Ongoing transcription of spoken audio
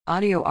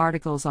Audio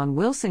articles on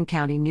Wilson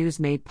County News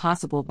made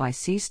possible by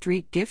C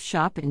Street Gift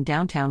Shop in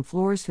downtown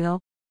Floresville.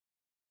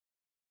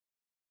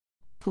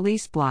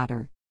 Police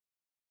blotter.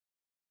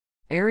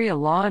 Area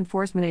law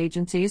enforcement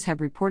agencies have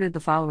reported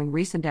the following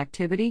recent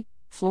activity.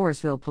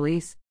 Floresville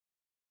Police.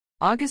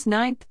 August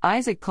 9,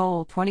 Isaac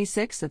Cole,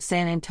 26, of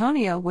San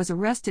Antonio, was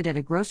arrested at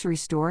a grocery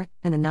store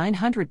in the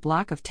 900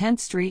 block of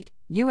 10th Street,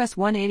 US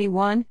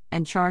 181,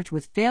 and charged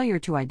with failure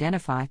to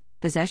identify,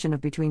 possession of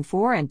between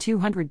 4 and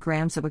 200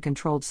 grams of a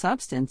controlled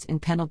substance in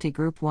Penalty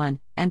Group 1,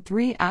 and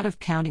 3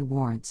 out-of-county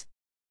warrants.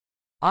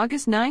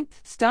 August 9,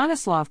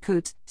 Stanislav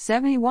Kutz,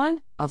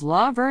 71, of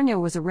La Vernia,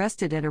 was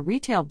arrested at a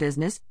retail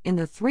business in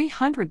the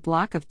 300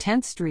 block of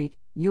 10th Street,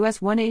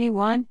 US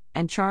 181,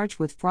 and charged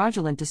with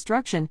fraudulent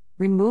destruction,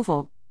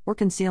 removal, or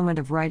concealment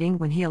of writing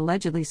when he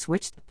allegedly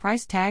switched the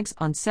price tags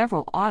on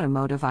several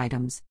automotive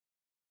items.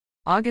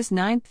 August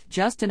 9,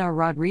 Justin R.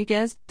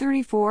 Rodriguez,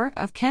 34,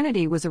 of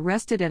Kennedy, was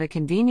arrested at a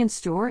convenience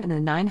store in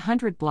the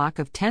 900 block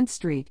of 10th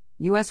Street,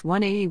 US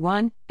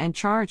 181, and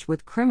charged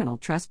with criminal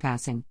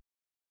trespassing.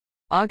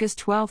 August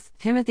 12,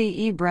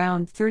 Timothy E.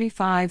 Brown,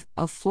 35,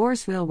 of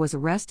Floresville, was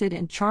arrested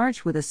and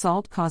charged with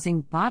assault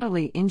causing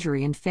bodily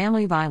injury and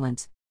family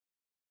violence.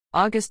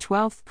 August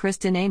 12,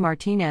 Kristen A.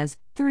 Martinez,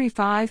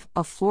 35,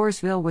 of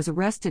Floresville, was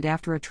arrested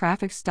after a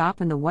traffic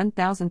stop in the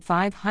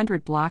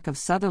 1500 block of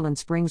Sutherland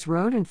Springs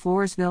Road in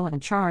Floresville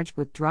and charged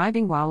with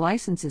driving while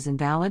license is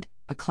invalid,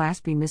 a Class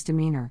B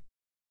misdemeanor.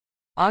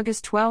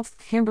 August 12,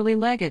 Kimberly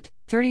Leggett,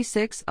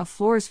 36, of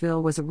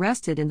Floresville, was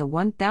arrested in the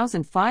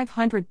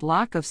 1500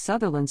 block of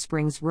Sutherland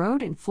Springs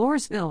Road in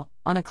Floresville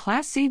on a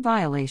Class C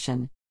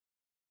violation.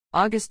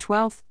 August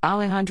 12,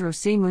 Alejandro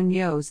C.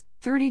 Munoz,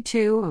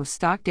 32, of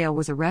Stockdale,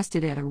 was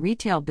arrested at a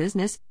retail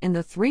business in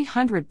the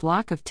 300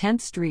 block of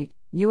 10th Street,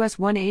 US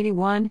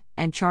 181,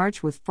 and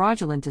charged with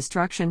fraudulent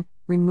destruction,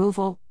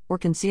 removal, or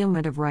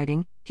concealment of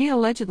writing. He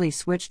allegedly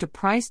switched a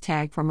price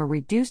tag from a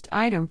reduced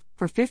item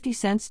for 50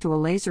 cents to a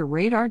laser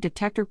radar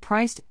detector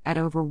priced at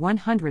over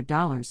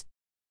 $100.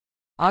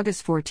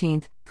 August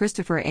 14,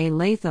 Christopher A.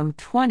 Latham,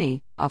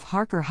 20, of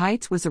Harker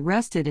Heights, was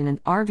arrested in an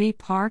RV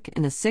park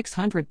in the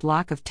 600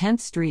 block of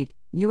 10th Street,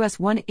 US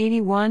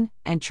 181,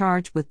 and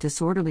charged with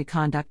disorderly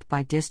conduct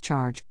by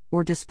discharge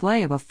or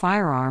display of a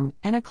firearm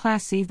and a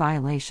Class C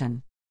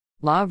violation.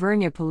 La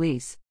Vernia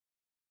Police.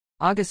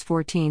 August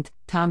 14,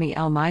 Tommy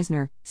L.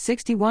 Meisner,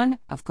 61,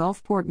 of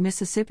Gulfport,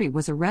 Mississippi,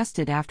 was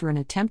arrested after an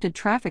attempted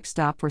traffic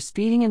stop for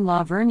speeding in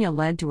La Vernia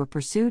led to a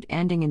pursuit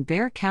ending in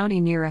Bexar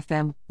County near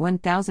FM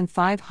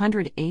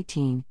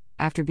 1518.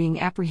 After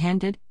being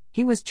apprehended,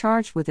 he was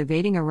charged with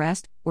evading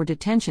arrest or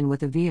detention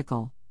with a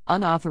vehicle,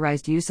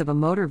 unauthorized use of a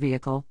motor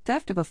vehicle,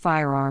 theft of a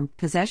firearm,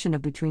 possession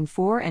of between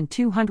 4 and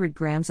 200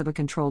 grams of a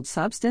controlled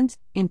substance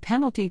in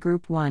Penalty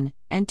Group 1,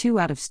 and 2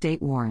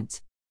 out-of-state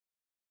warrants.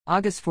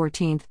 August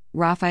 14,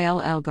 Rafael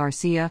L.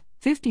 Garcia,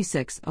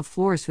 56, of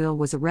Floresville,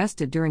 was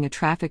arrested during a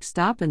traffic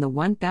stop in the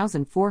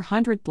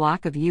 1400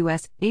 block of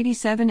US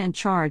 87 and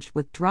charged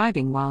with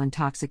driving while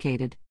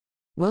intoxicated.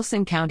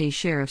 Wilson County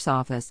Sheriff's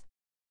Office.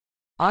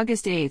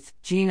 August 8,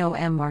 Gino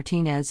M.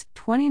 Martinez,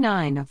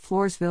 29, of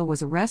Floresville,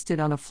 was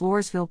arrested on a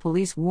Floresville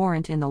police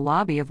warrant in the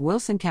lobby of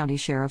Wilson County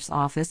Sheriff's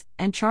Office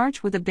and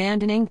charged with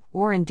abandoning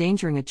or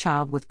endangering a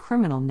child with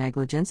criminal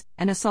negligence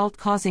and assault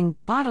causing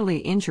bodily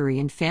injury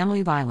and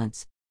family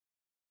violence.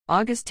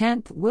 August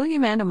 10,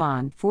 William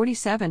Andamon,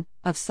 47,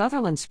 of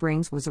Sutherland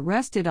Springs, was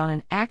arrested on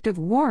an active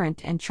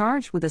warrant and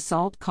charged with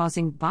assault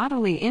causing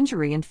bodily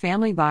injury and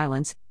family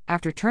violence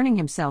after turning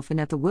himself in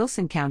at the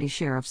Wilson County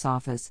Sheriff's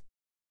Office.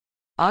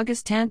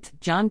 August 10,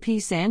 John P.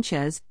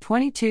 Sanchez,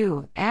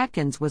 22,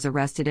 Atkins, was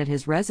arrested at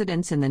his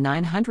residence in the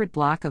 900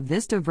 block of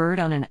Vista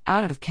Verde on an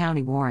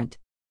out-of-county warrant.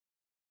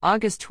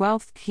 August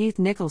 12, Keith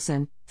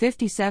Nicholson,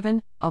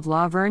 57, of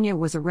La Vernia,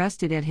 was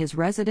arrested at his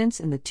residence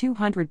in the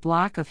 200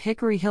 block of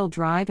Hickory Hill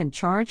Drive and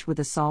charged with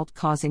assault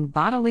causing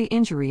bodily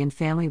injury and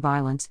family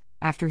violence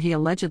after he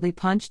allegedly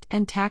punched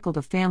and tackled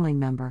a family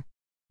member.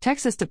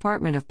 Texas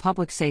Department of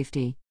Public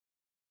Safety.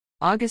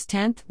 August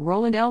 10,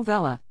 Roland L.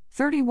 Vela,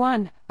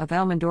 31, of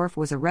Elmendorf,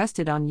 was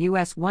arrested on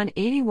US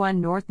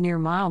 181 North near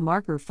mile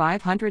marker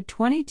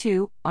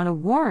 522 on a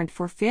warrant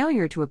for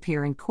failure to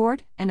appear in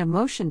court and a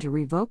motion to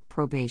revoke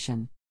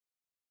probation.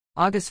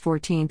 August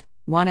 14,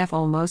 Juan F.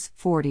 Olmos,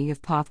 40,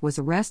 of Poth, was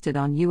arrested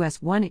on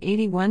US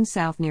 181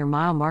 South near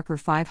mile marker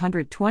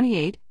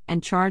 528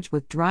 and charged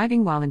with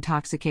driving while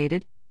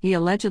intoxicated. He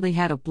allegedly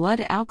had a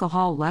blood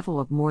alcohol level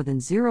of more than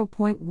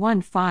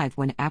 0.15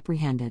 when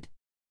apprehended.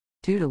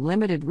 Due to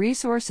limited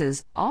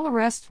resources, all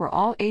arrests for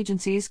all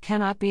agencies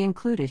cannot be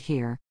included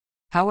here.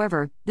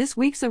 However, this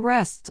week's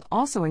arrests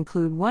also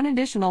include one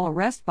additional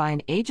arrest by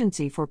an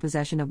agency for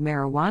possession of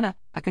marijuana,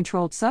 a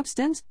controlled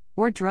substance,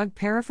 or drug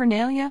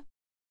paraphernalia.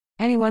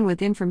 Anyone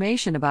with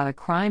information about a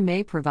crime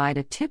may provide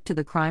a tip to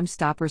the Crime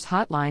Stoppers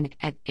hotline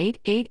at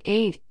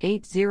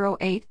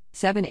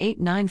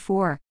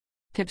 888-808-7894.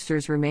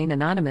 Tipsters remain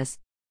anonymous.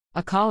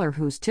 A caller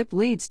whose tip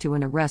leads to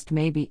an arrest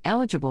may be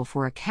eligible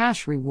for a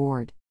cash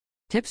reward.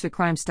 Tips for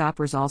Crime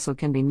Stoppers also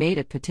can be made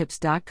at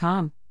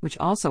patips.com, which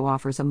also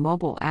offers a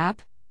mobile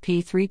app.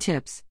 P3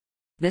 Tips.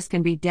 This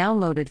can be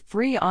downloaded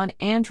free on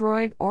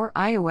Android or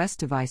iOS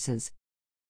devices.